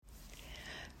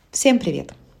Всем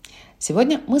привет!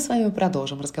 Сегодня мы с вами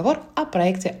продолжим разговор о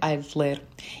проекте AltLayer.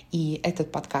 И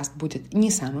этот подкаст будет не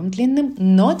самым длинным,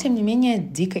 но тем не менее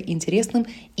дико интересным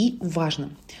и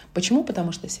важным. Почему?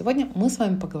 Потому что сегодня мы с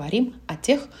вами поговорим о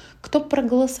тех, кто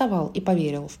проголосовал и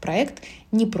поверил в проект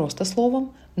не просто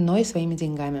словом, но и своими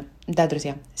деньгами. Да,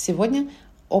 друзья, сегодня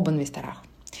об инвесторах.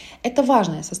 Это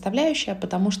важная составляющая,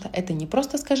 потому что это не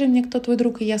просто «скажи мне, кто твой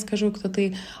друг, и я скажу, кто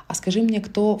ты», а «скажи мне,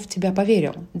 кто в тебя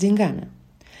поверил деньгами».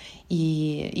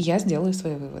 И я сделаю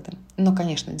свои выводы. Но,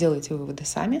 конечно, делайте выводы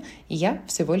сами, и я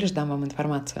всего лишь дам вам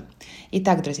информацию.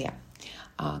 Итак, друзья,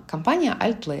 компания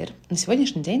AltLayer на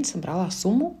сегодняшний день собрала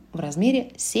сумму в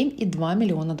размере $7,2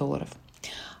 миллиона.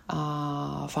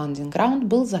 Фаундинг раунд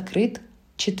был закрыт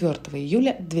 4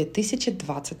 июля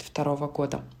 2022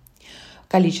 года.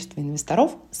 Количество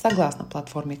инвесторов, согласно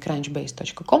платформе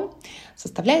crunchbase.com,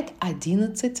 составляет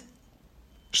 11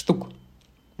 штук.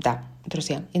 Да,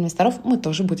 друзья, инвесторов мы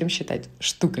тоже будем считать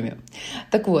штуками.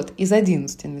 Так вот, из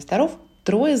 11 инвесторов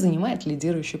 3 занимают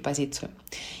лидирующую позицию.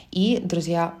 И,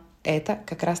 друзья, это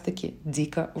как раз-таки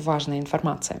дико важная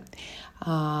информация.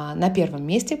 На первом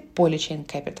месте Polychain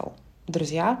Capital.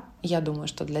 Друзья, я думаю,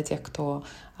 что для тех, кто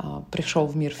пришел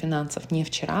в мир финансов не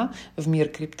вчера, в мир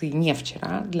крипты не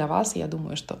вчера, для вас, я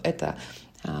думаю, что эта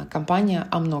компания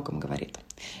о многом говорит.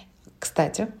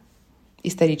 Кстати,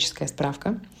 историческая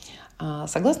справка.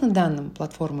 Согласно данным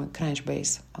платформы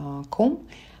crunchbase.com,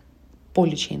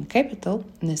 Polychain Capital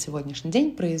на сегодняшний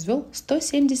день произвел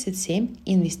 177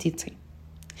 инвестиций.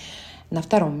 На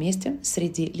втором месте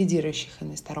среди лидирующих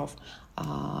инвесторов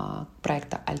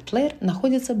проекта AltLayer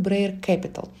находится Brayer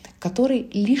Capital, который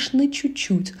лишь на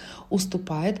чуть-чуть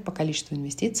уступает по количеству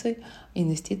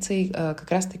инвестиций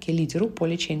как раз-таки лидеру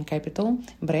Polychain Capital.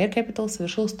 Brayer Capital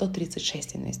совершил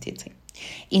 136 инвестиций.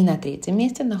 И на третьем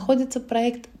месте находится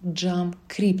проект Jump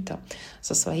Crypto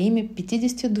со своими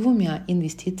 52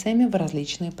 инвестициями в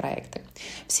различные проекты.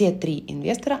 Все 3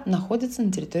 инвестора находятся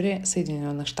на территории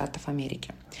Соединенных Штатов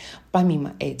Америки.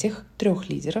 Помимо этих 3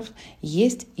 лидеров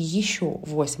есть еще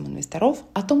 8 инвесторов.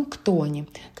 О том, кто они,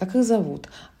 как их зовут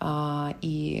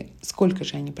и сколько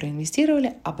же они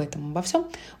проинвестировали, об этом обо всем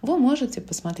вы можете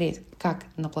посмотреть как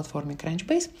на платформе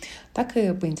Crunchbase, так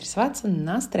и поинтересоваться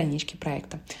на страничке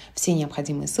проекта. Все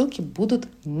необходимые ссылки будут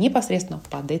непосредственно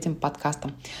под этим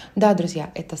подкастом. Да,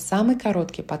 друзья, это самый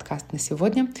короткий подкаст на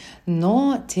сегодня,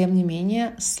 но, тем не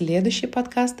менее, следующий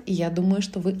подкаст, я думаю,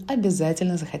 что вы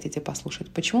обязательно захотите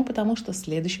послушать. Почему? Потому что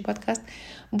следующий подкаст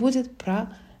будет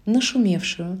про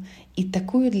нашумевшую и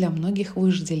такую для многих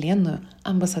вожделенную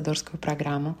амбассадорскую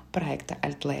программу проекта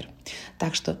AltLayer.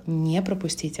 Так что не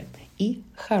пропустите и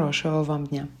хорошего вам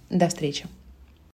дня. До встречи!